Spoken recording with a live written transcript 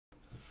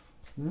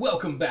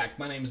Welcome back.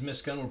 My name is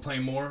Mystgon. We're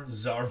playing more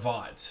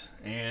Zarvot.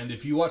 And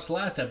if you watched the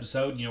last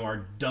episode, you know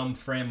our dumb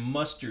friend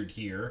Mustard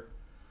here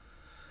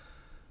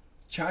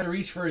tried to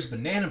reach for his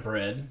banana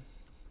bread,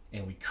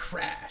 and we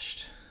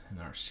crashed. And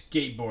our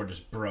skateboard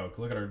just broke.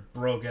 Look at our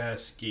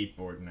broke-ass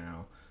skateboard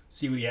now.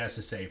 See what he has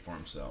to say for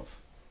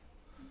himself.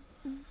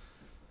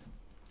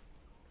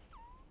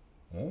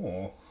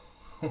 Oh,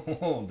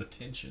 the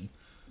tension.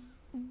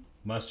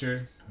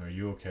 Mustard, are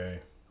you okay?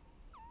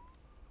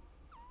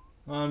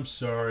 I'm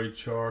sorry,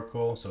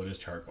 Charcoal. So it is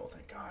Charcoal,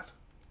 thank God.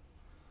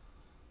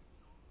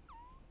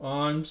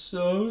 I'm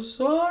so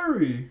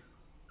sorry.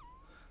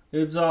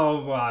 It's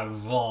all my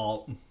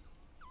fault.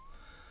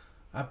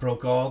 He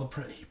broke all the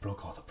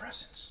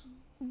presents.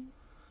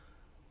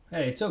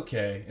 Hey, it's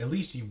okay. At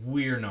least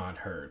we're not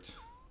hurt.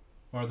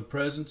 Are the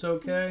presents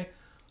okay?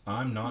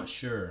 I'm not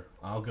sure.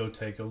 I'll go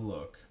take a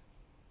look.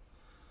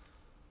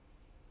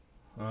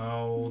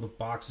 Oh, the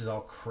box is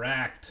all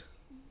cracked.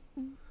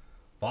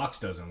 Box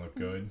doesn't look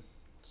good.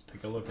 Let's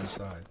take a look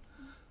inside.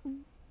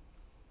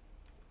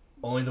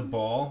 Only the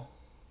ball.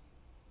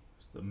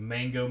 It's the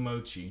mango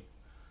mochi.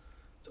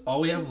 It's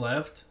all we have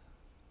left.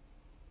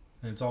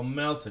 And it's all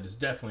melted. It's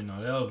definitely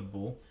not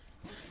edible.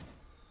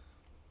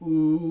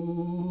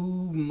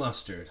 Ooh,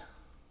 mustard.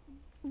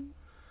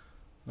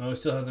 Oh, we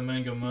still have the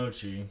mango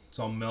mochi. It's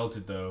all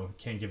melted though.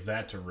 Can't give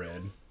that to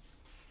Red.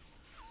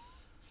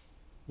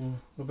 What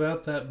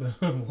about that?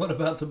 What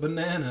about the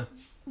banana?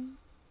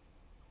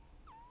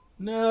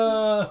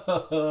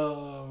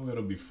 No,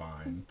 it'll be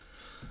fine.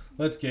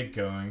 Let's get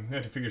going. I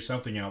have to figure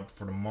something out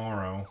for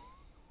tomorrow.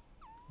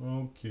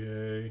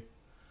 Okay.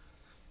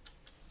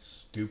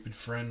 Stupid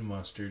friend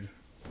Mustard.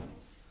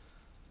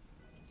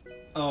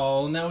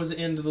 Oh, and that was the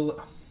end of the...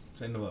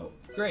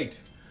 Great.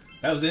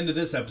 That was the end of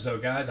this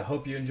episode, guys. I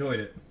hope you enjoyed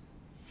it.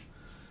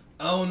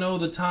 Oh no,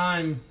 the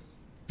time.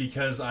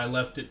 Because I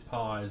left it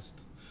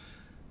paused.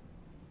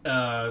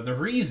 The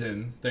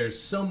reason there's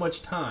so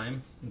much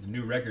time, the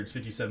new record's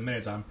 57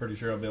 minutes, I'm pretty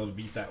sure I'll be able to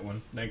beat that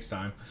one next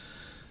time,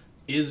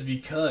 is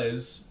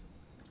because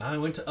I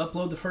went to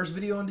upload the first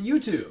video onto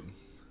YouTube.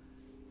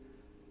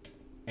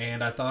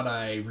 And I thought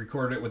I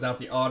recorded it without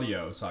the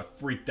audio, so I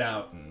freaked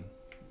out, and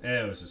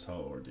it was this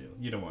whole ordeal.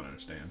 You don't want to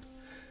understand.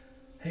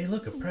 Hey,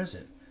 look, a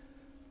present.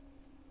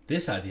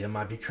 This idea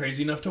might be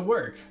crazy enough to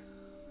work.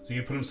 So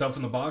he put himself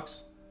in the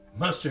box?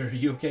 Mustard, are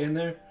you okay in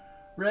there?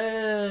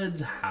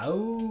 Red's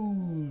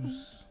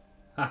house.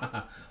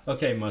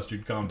 Okay,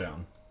 Mustard, calm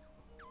down.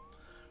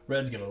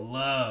 Red's gonna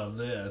love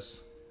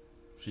this.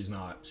 She's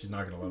not. She's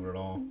not gonna love it at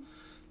all.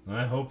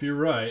 I hope you're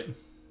right.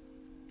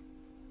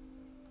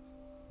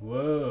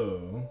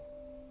 Whoa.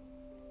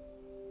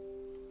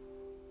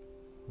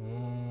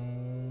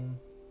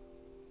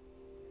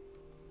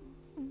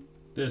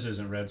 This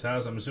isn't Red's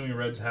house. I'm assuming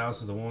Red's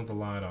house is the one with the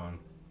light on.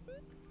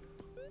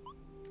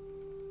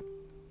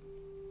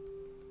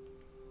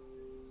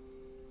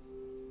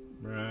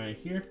 Right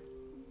here.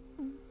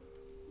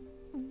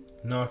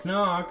 Knock,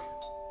 knock.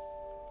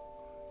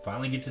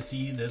 Finally get to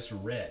see this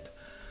Red.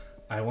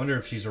 I wonder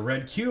if she's a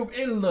red cube.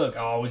 And look,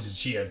 oh, isn't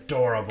she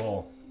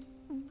adorable?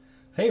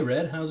 Hey,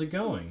 Red, how's it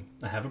going?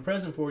 I have a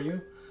present for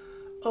you.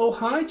 Oh,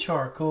 hi,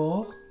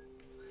 Charcoal.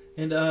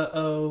 And,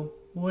 uh-oh,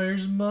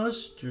 where's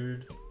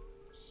Mustard?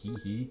 Hee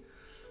hee.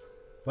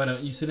 Why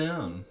don't you sit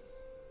down?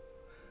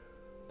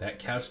 That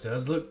couch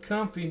does look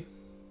comfy.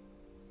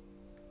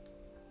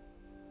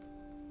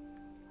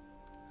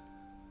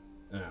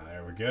 Ah,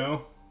 there we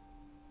go.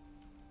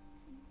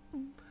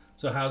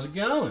 So how's it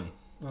going?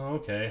 Oh,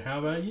 okay, how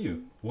about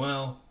you?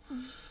 Well,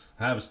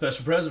 I have a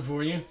special present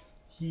for you.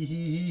 Hee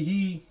hee hee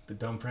hee. The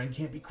dumb friend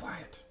can't be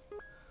quiet.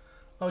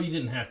 Oh, you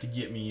didn't have to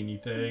get me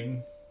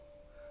anything.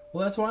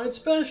 Well, that's why it's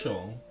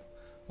special.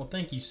 Well,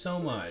 thank you so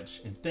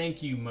much. And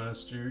thank you,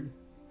 Mustard,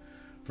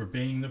 for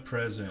being the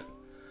present.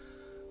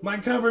 My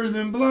cover's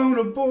been blown.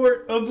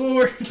 Abort!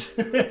 Abort!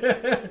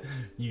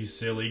 You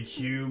silly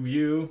cube,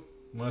 you.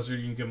 Mustard,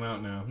 you can come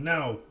out now.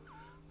 No!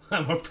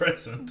 I'm a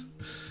present.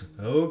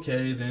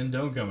 Okay, then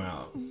don't come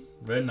out.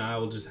 Red and I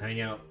will just hang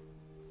out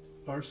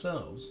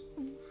ourselves.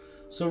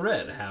 So,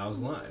 Red, how's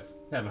life?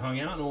 Haven't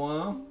hung out in a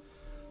while.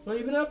 What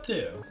have you been up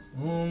to?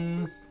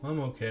 I'm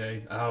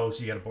okay. Oh,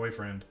 she got a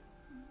boyfriend.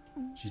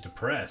 She's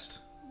depressed.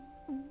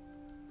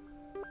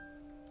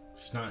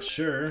 She's not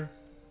sure.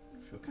 I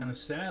feel kind of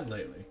sad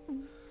lately.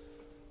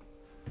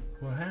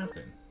 What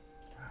happened?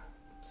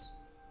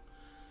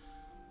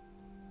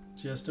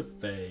 Just a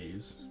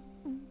phase.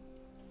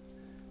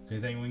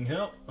 Anything we can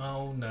help?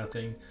 Oh,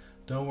 nothing.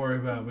 Don't worry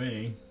about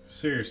me.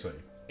 Seriously,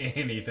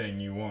 anything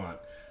you want.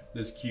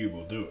 This cube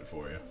will do it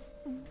for you.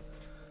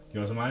 You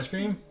want some ice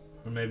cream?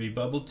 Or maybe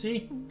bubble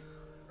tea?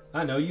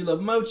 I know you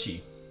love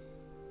mochi.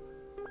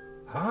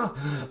 Huh?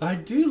 I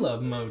do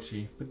love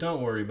mochi. But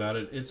don't worry about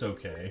it. It's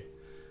okay.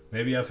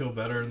 Maybe I'll feel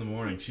better in the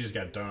morning. She just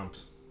got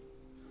dumped.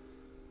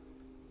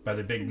 By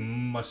the big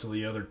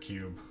muscly other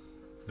cube.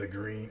 The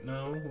green...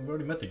 No, we've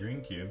already met the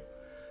green cube.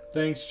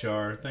 Thanks,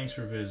 Char. Thanks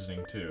for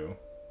visiting, too.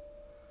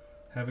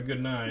 Have a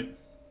good night.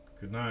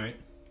 Good night.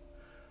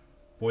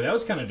 Boy, that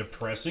was kind of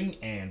depressing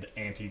and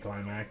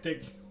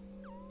anticlimactic.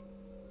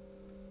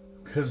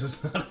 Because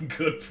it's not a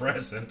good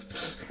present.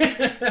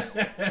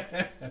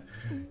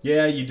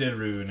 Yeah, you did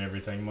ruin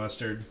everything,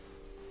 Mustard.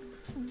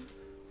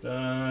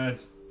 I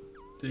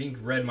think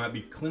Red might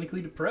be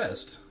clinically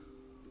depressed.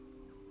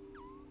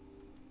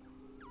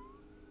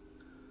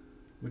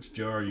 Which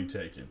jar are you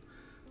taking?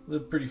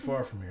 Live pretty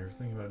far from here.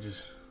 Thinking about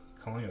just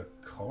calling a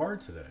car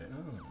today.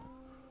 Oh.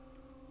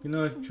 Good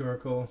night,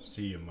 Charcoal.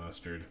 See you,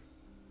 Mustard.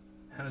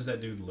 How does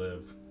that dude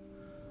live?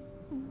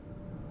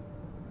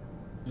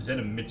 Is that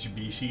a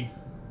Mitsubishi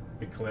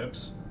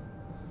Eclipse?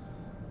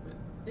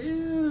 It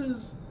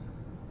is.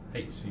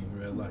 Hate seeing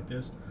Red like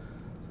this.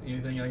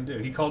 Anything I can do.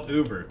 He called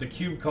Uber. The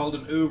cube called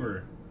an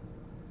Uber.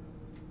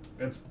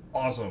 That's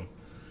awesome.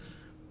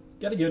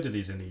 Gotta give it to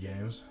these indie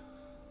games.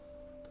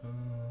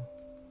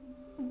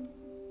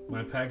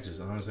 My packages.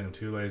 Honestly, I'm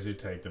too lazy to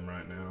take them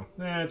right now.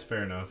 It's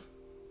fair enough.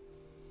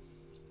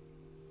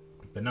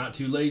 But not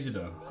too lazy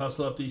to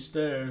hustle up these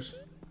stairs.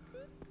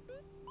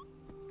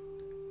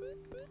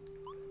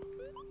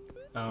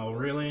 Oh,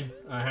 really?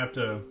 I have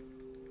to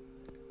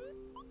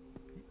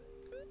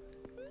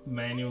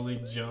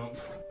manually jump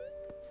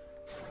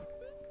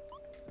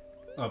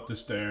up the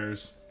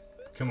stairs.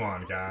 Come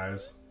on,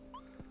 guys.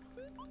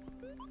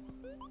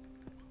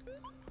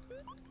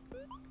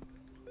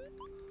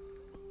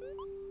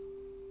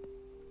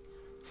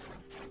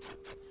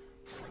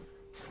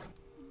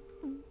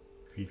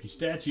 Creepy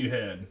statue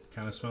head.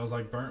 Kind of smells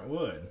like burnt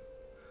wood.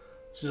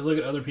 Just look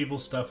at other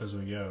people's stuff as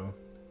we go.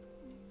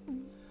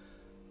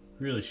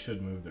 Really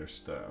should move their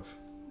stuff.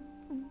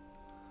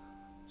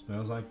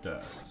 Smells like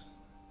dust.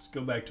 Let's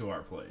go back to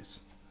our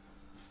place.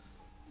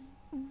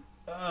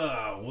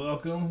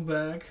 Welcome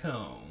back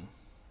home.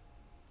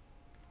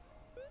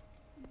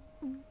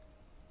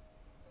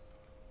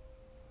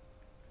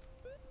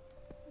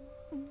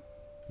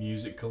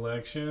 Music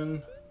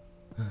collection.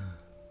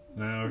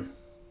 Now.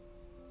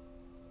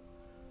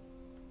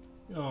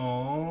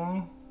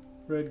 Aww.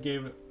 Red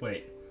gave it.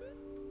 Wait.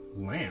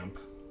 Lamp?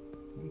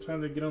 I'm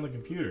trying to get on the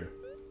computer.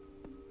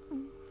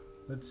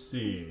 Let's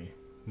see.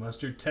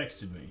 Mustard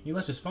texted me. He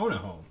left his phone at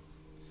home.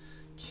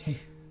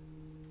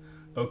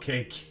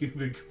 Okay,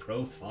 cubic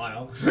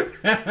profile.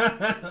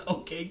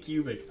 Okay,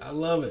 cubic. I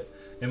love it.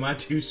 Am I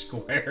too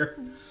square?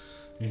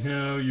 You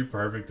know, you're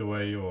perfect the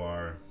way you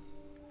are.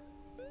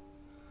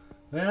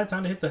 Yeah,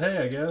 time to hit the hay,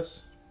 I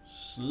guess.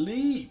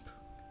 Sleep.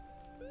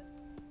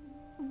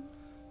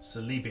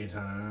 Sleepy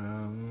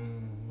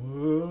time.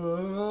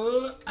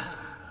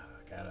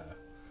 Gotta.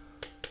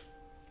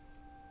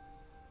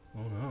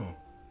 Oh no.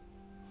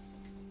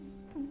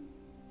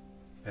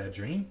 Bad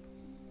dream?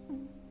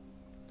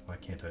 Why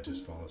can't I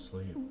just fall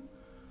asleep?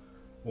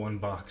 1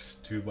 box,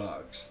 2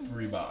 box,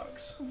 3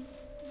 box.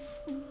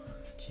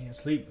 Can't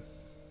sleep.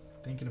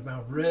 Thinking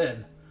about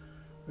Red.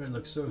 Red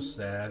looks so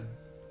sad.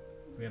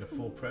 We had a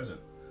full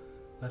present.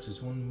 Left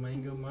us 1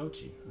 mango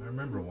mochi. I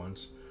remember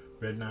once,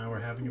 Red and I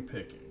were having a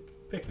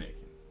picnic.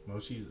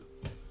 Mochi's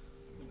at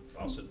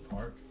Fawcett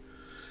Park.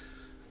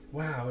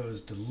 Wow, it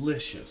was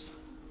delicious.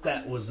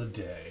 That was the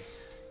day.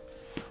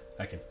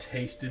 I can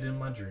taste it in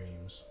my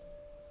dreams.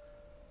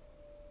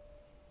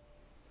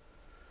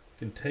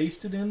 Can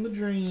taste it in the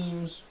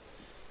dreams.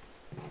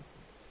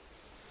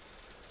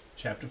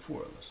 Chapter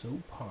 4,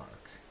 LaSalle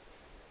Park.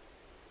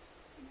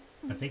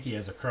 I think he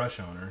has a crush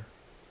on her.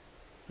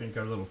 I think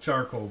our little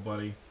charcoal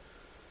buddy.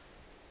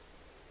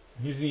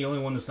 He's the only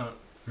one that's not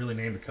really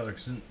named a color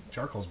because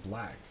charcoal's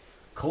black.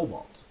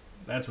 Cobalt.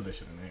 That's what they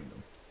should have named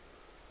him.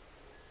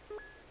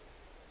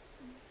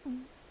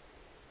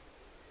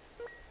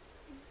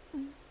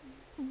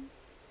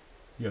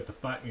 You have to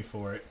fight me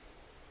for it.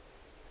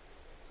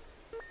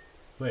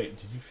 Wait,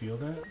 did you feel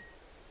that?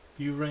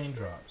 Few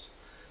raindrops.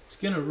 It's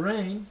gonna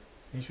rain.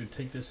 You should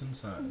take this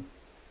inside.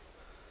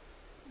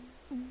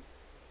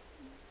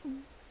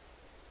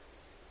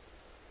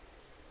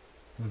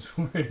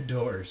 We're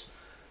indoors.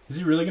 Is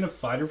he really gonna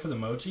fight her for the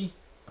mochi?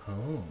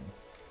 Oh.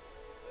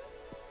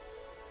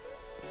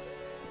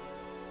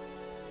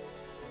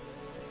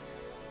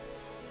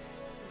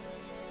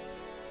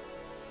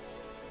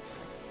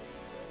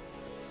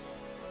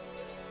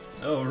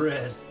 Oh,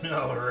 Red.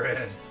 No,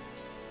 Red.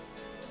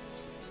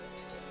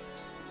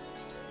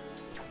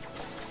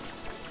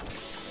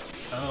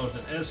 Oh, it's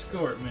an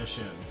escort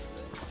mission.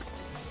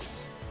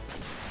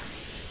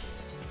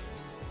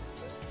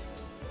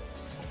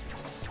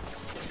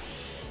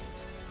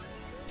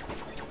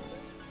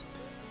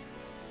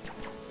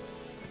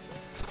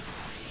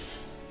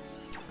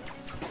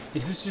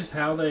 Is this just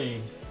how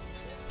they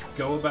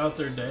go about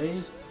their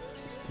days?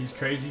 These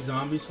crazy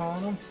zombies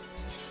following them?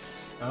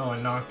 Oh, I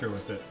knocked her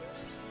with it.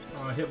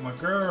 Oh, I hit my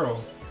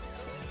girl.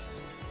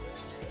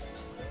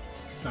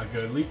 It's not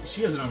good.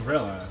 She has an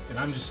umbrella, and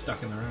I'm just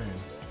stuck in the rain.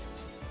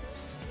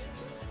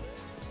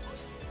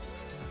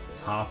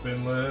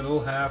 Hopping little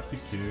happy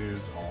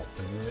cubes,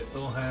 hopping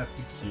little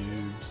happy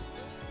cubes.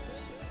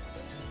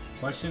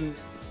 Why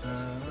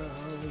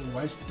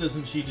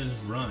doesn't she just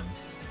run?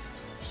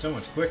 So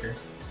much quicker.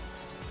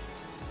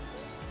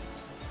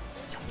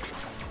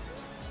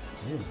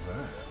 Who's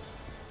that?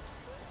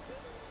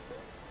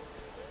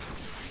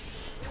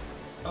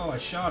 Oh, I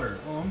shot her.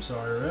 Oh, I'm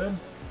sorry, Red.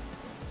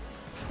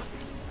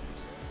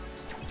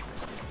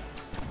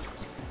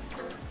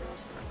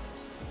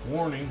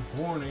 Warning,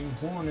 warning,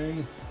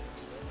 warning.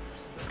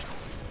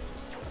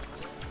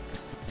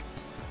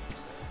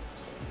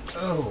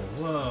 Oh,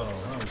 whoa,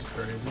 that was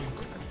crazy.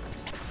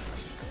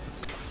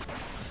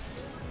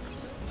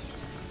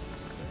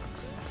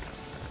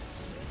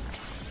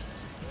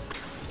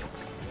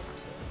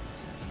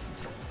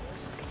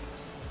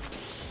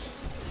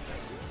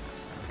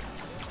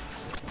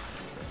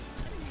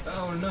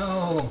 Oh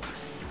no!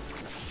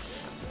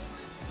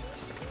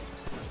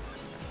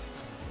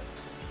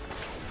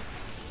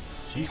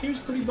 She seems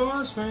pretty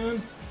boss,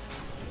 man.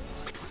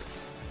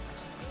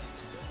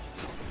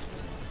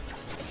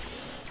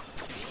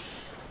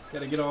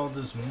 Gotta get all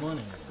this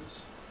money.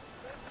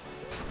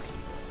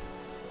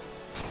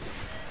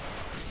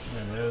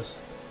 There it is.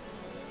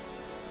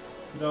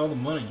 Get all the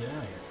money, get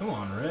out of here. Come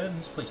on, Red.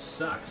 This place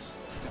sucks.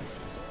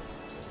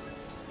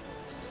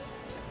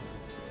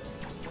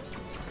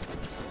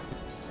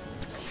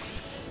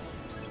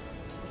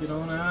 Get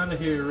on out of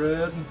here,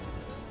 Red.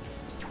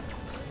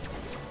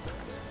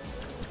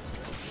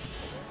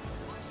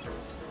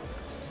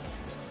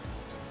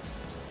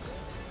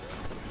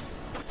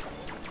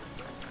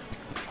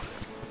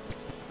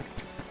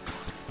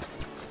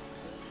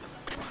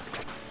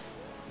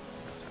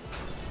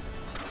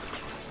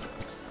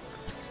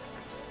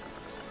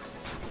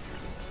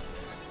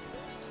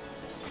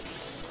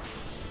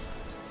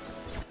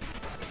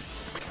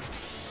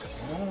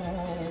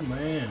 Oh,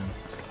 man.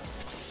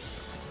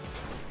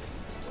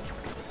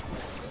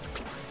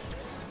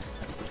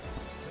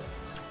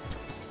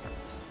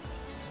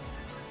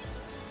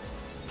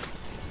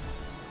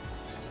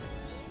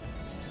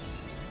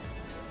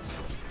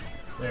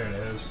 There it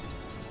is.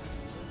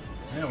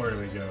 Now where do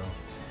we go?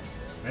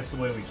 That's the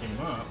way we came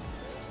up.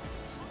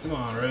 Come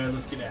on, Red,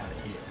 let's get out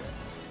of here.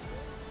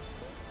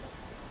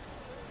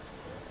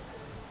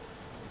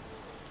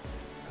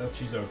 Hope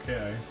she's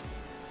okay.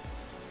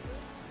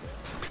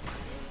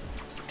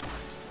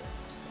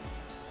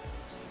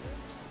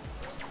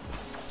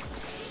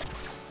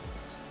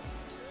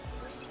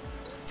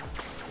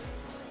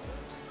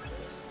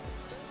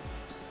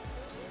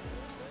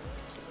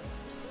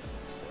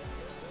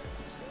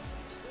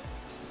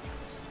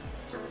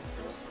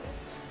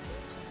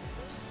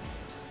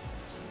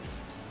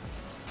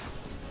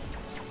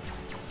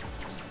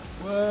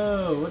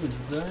 Whoa, what is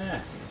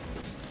that?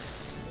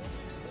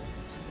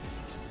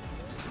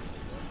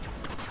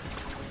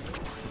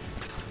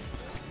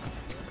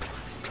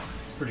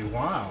 Pretty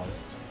wild.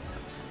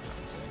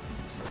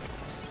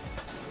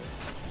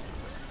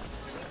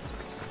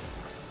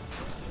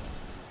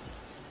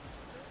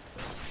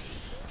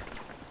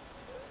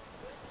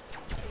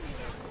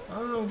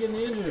 Oh, I'm getting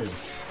injured.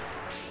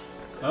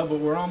 Oh, but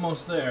we're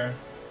almost there.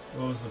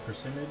 What was the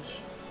percentage?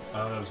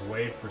 Oh, that was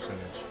wave percentage.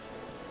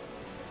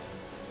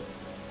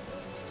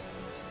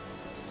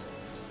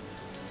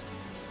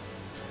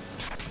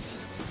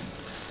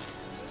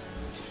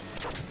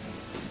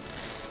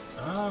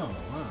 Oh,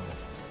 wow.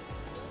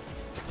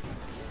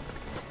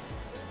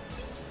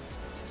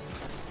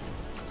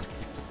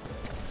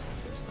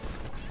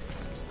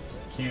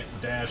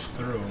 Can't dash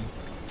through them.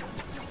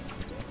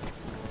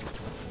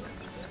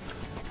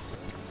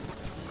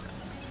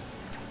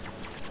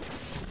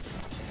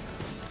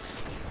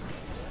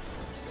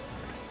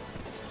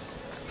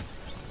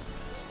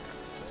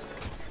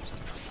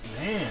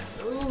 Man,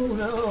 oh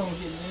no, I'm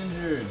getting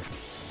injured.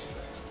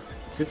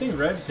 Good thing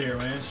Red's here,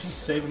 man. She's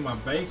saving my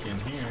bacon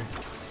here.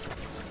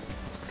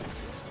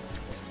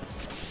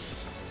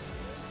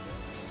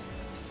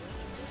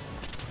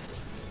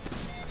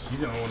 She's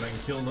the only one that can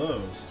kill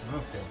those.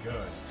 Okay,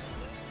 good.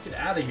 Let's get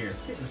out of here.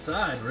 Let's get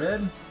inside,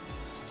 Red.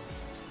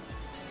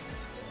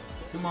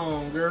 Come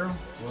on, girl.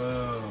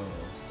 Whoa.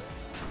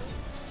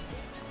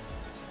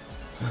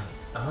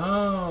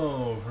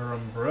 Oh, her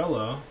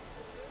umbrella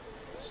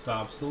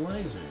stops the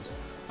lasers.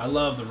 I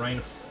love the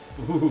rain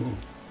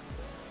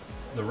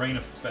the rain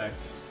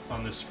effect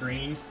on the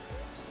screen,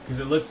 because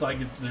it looks like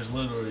there's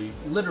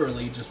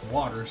literally just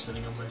water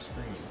sitting on my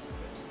screen.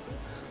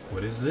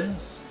 What is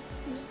this?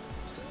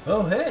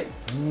 Oh, hey,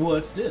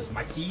 what's this?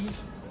 My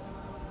keys?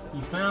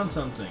 You found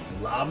something.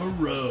 Lava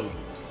Road.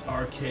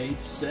 Arcade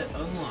set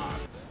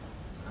unlocked.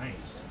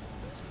 Nice.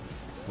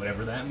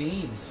 Whatever that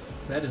means.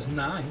 That is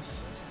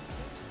nice.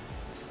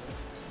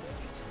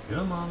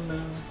 Come on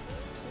now.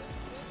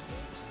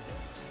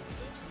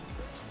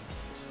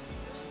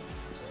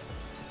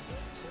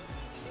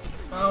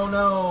 Oh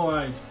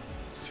no,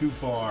 too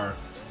far.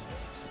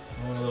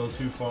 I went a little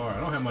too far. I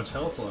don't have much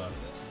health left.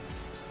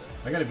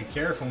 I gotta be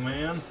careful,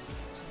 man.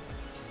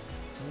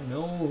 Oh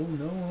no, oh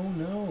no, oh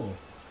no.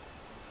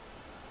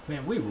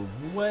 Man, we were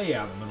way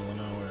out in the middle of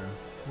nowhere.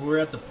 We were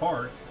at the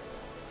park.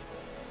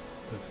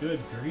 But good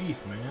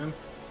grief, man.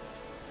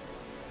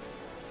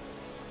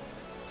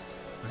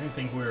 I didn't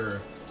think we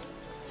were...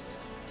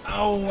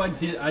 Oh, I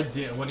did. I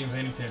wasn't even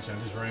paying attention.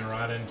 I just ran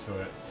right into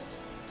it.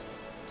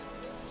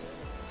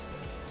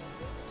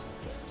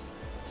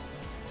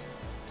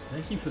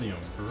 Thank you for the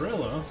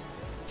umbrella.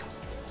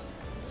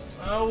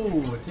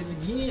 Oh, it did it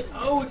again.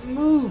 Oh, it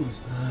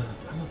moves.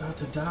 I'm about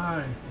to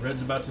die.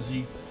 Red's about to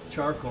see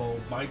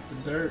charcoal bite the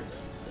dirt.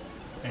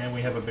 And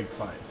we have a big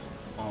fight.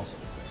 Awesome.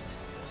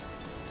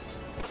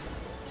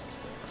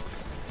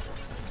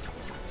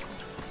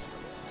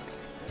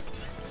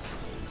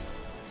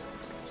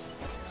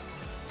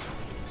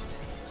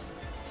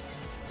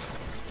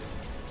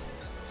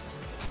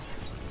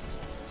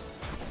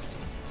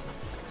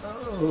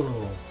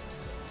 Oh.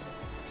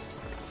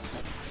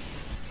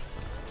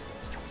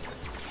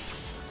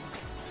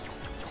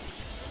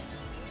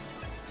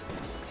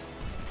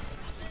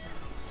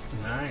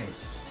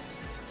 Nice.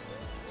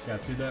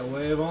 Got through that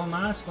wave all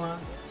nicely.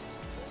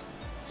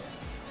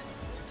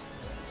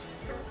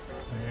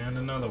 And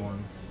another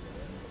one.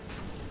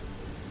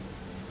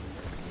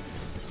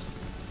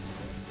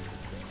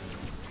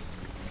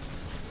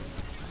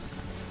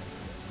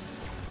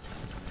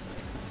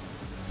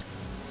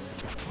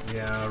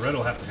 Yeah, Red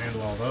will have to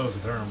handle all those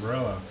with her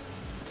umbrella.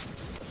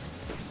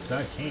 So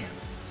I can't.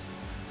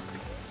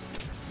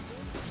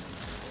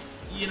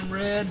 Get him,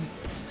 Red.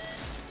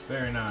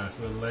 Very nice,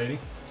 little lady.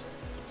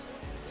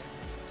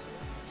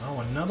 Oh,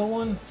 another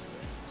one?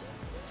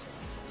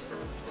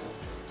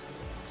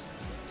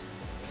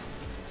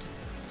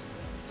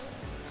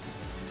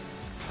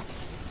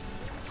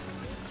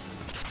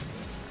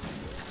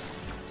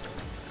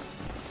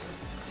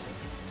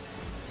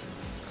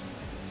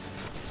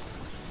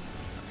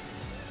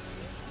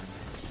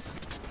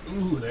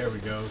 Ooh, there we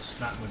go.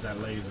 Snotting with that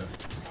laser.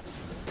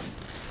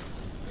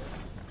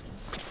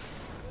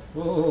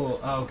 Whoa,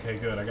 okay,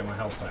 good. I got my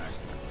health back.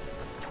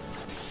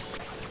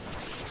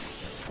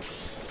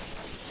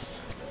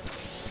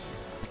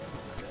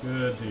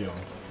 Good deal.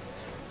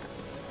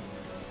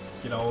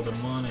 Get all the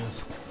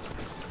monies.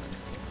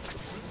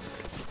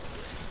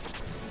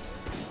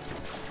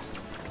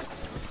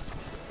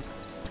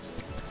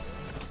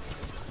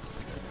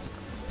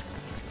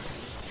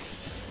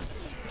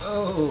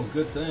 Oh,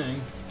 good thing.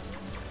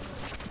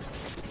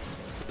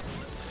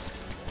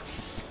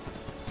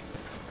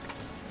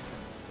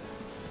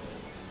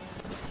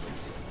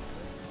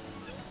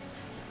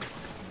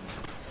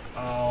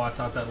 Oh, I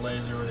thought that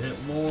laser would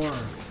hit more.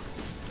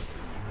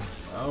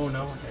 Oh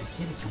no, I got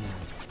hit again.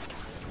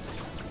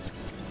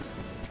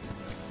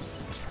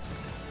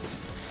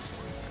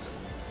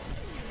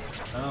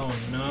 Oh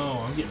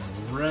no, I'm getting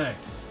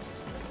wrecked.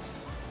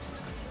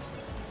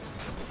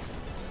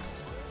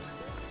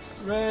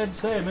 Red,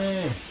 save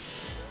me!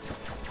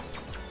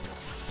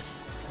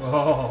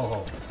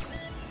 Oh.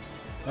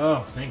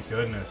 Oh, thank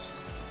goodness.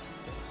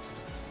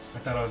 I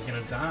thought I was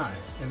gonna die.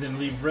 And then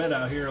leave Red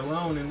out here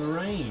alone in the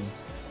rain.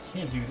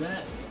 Can't do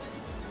that.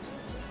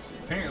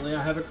 Apparently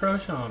I have a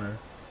crush on her.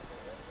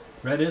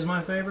 Red is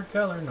my favorite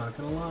color, not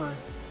gonna lie.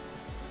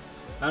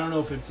 I don't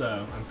know if it's,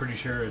 I'm pretty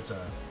sure it's,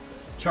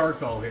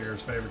 charcoal here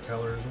is favorite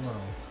color as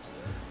well.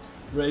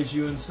 Race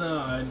you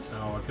inside.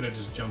 Oh, I could have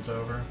just jumped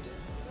over.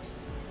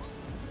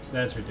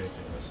 That's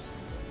ridiculous.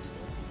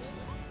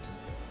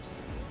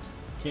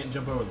 Can't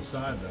jump over the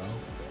side though.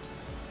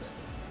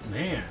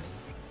 Man.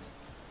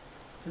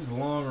 This is a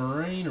long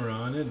rain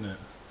run, isn't it?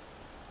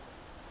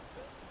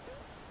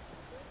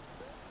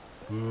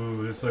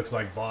 Ooh, this looks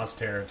like boss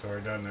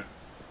territory, doesn't it?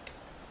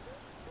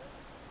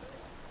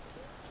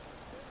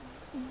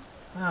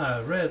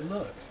 Ah, Red,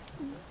 look.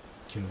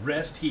 Can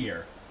rest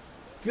here.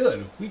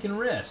 Good, we can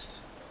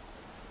rest.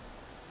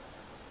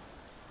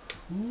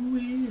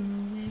 Ooh-wee,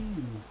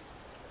 ooh-wee.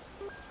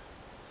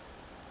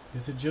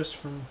 Is it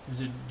just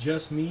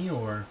me,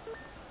 or,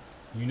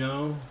 you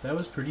know, that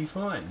was pretty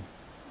fun.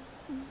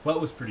 What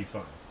was pretty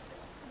fun?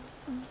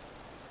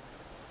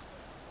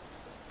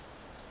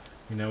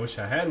 You know, I wish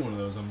I had one of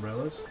those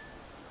umbrellas.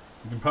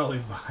 You can probably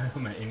buy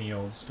them at any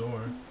old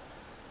store.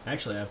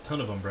 Actually, I have a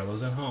ton of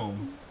umbrellas at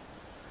home.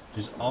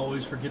 Just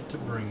always forget to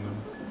bring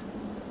them.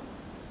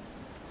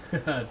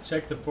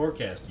 Check the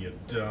forecast, you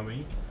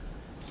dummy.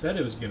 Said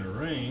it was gonna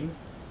rain.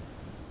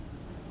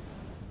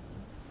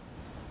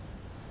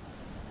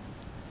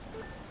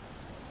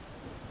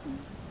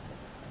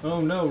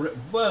 Oh no,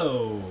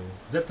 whoa!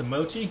 Is that the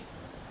mochi?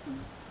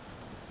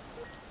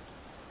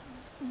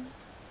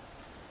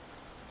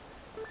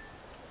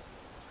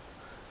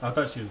 I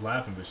thought she was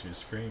laughing, but she was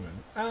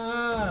screaming.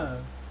 Ah!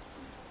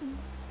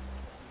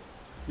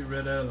 Get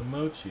Red out of the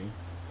mochi.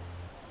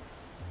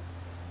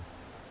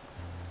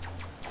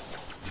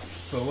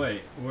 But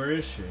wait, where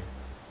is she?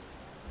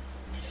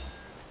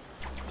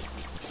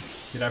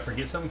 Did I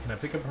forget something? Can I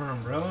pick up her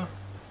umbrella?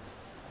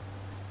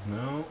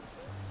 No.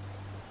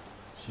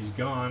 She's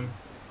gone.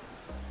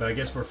 But I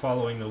guess we're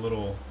following the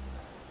little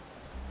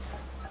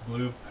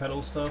blue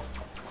petal stuff.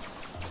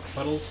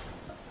 Puddles?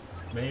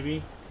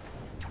 Maybe?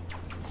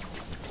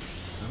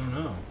 I don't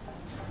know.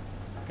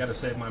 Gotta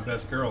save my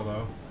best girl,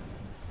 though.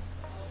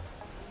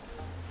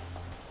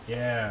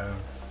 Yeah.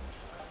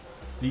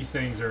 These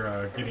things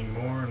are getting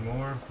more and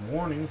more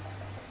warning.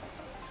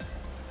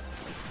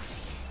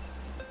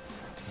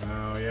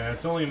 Oh, yeah,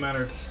 it's only a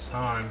matter of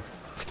time.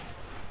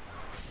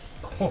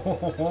 Oh, ho,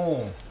 ho,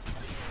 ho.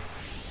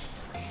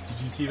 Did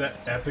you see that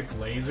epic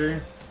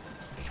laser?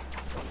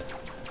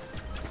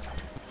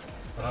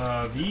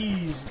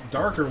 These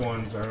darker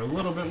ones are a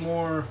little bit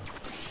more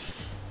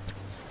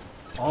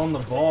on the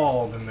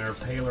ball than their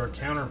paler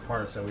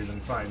counterparts that we've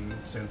been fighting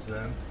since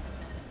then,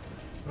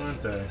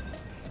 aren't they?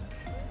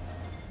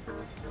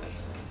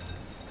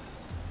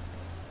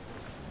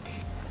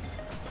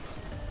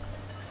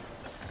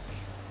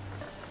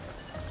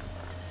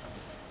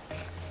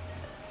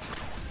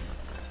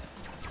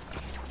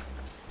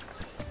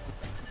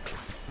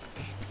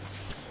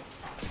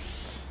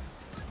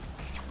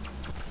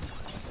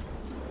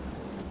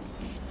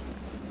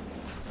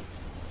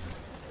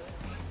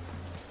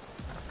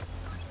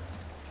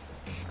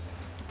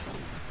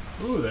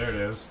 Ooh, there it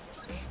is.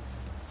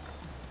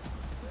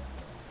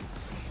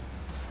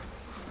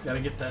 Gotta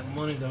get that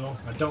money though.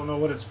 I don't know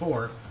what it's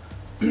for,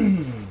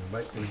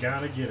 but we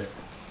gotta get it.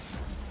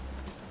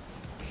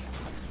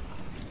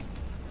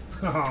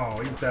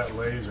 Oh, eat that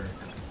laser.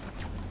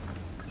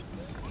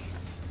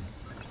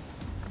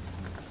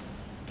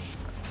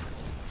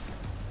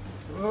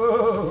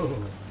 Whoa!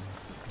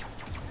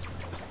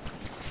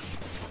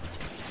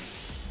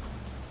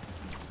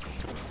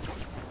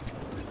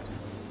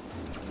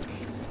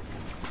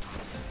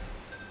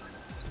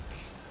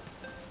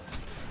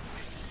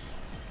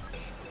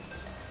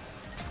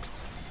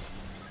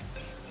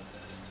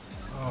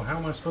 Oh, how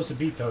am I supposed to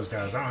beat those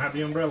guys? I don't have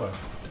the umbrella.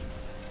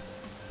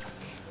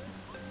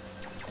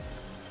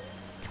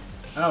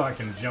 Oh, I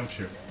can jump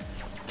shoot.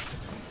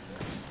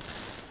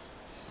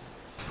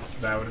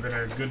 That would have been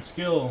a good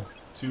skill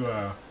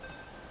to,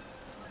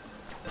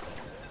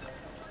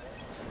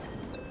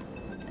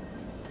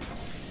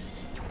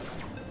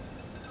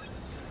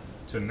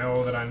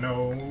 know that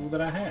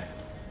I had.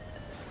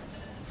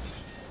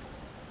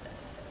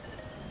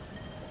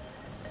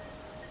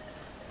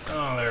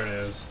 Oh, there it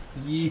is.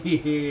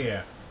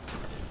 Yeah.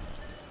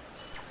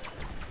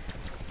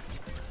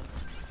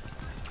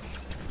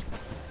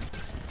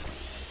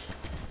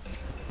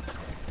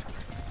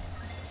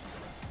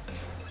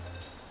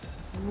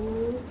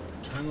 Ooh,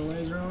 turn the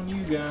laser on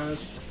you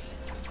guys.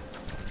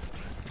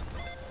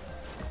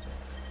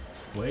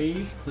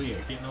 Wave clear,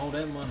 getting all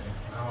that money.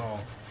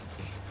 Oh.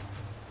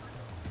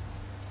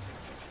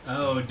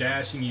 Oh,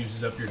 dashing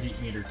uses up your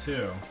heat meter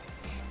too.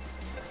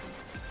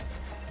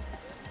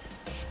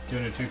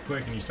 Doing it too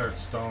quick and you start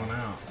stalling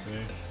out, see?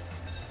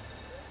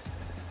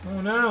 Oh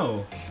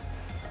no!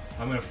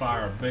 I'm gonna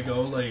fire a big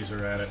old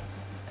laser at it.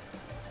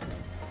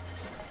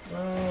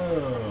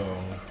 Oh.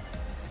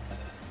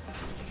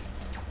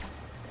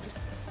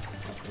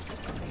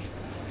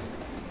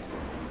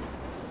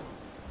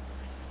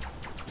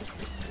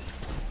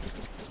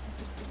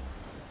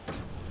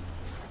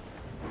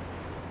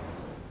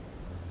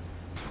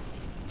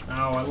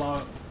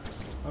 Oh,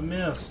 I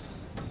missed.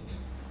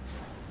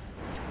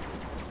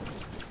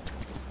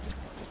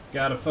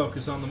 Gotta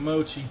focus on the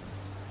mochi.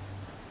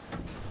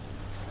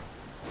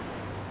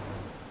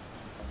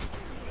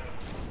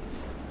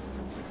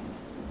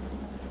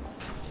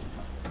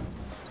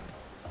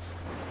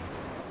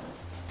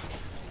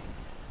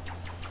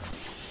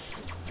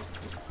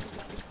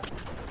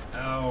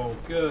 Oh,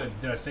 good.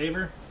 Did I save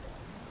her?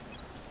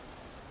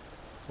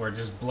 Or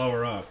just blow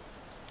her up?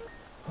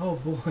 Oh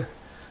boy.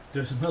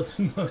 Does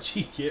melted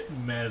mochi get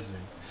messy?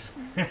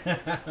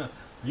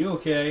 You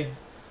okay?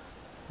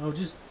 Oh,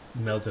 just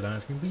melted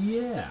ice cream. But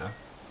yeah.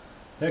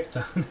 Next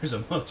time there's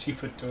a mochi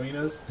between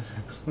us,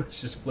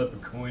 let's just flip a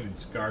coin and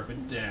scarf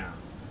it down.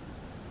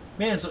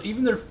 Man, so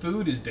even their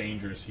food is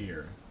dangerous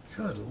here.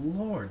 Good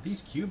lord,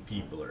 these cube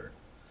people are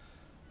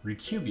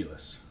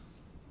recubulous.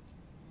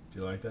 Do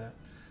you like that?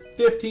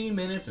 15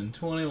 minutes and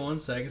 21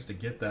 seconds to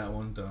get that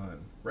one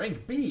done.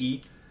 Rank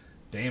B,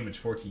 damage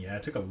 14. Yeah, I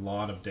took a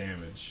lot of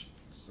damage.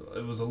 So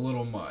it was a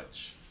little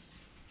much.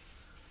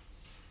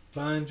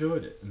 But I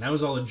enjoyed it. And that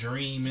was all a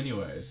dream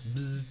anyways.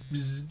 Bzz,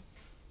 bzz.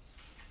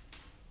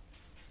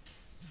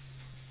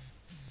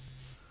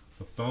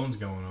 The phone's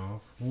going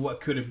off.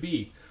 What could it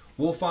be?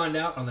 We'll find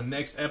out on the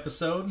next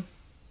episode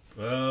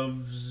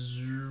of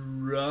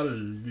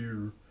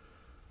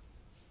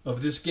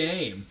this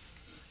game.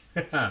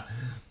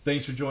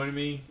 Thanks for joining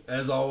me.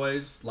 As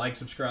always, like,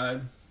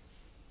 subscribe.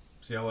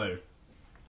 See y'all later.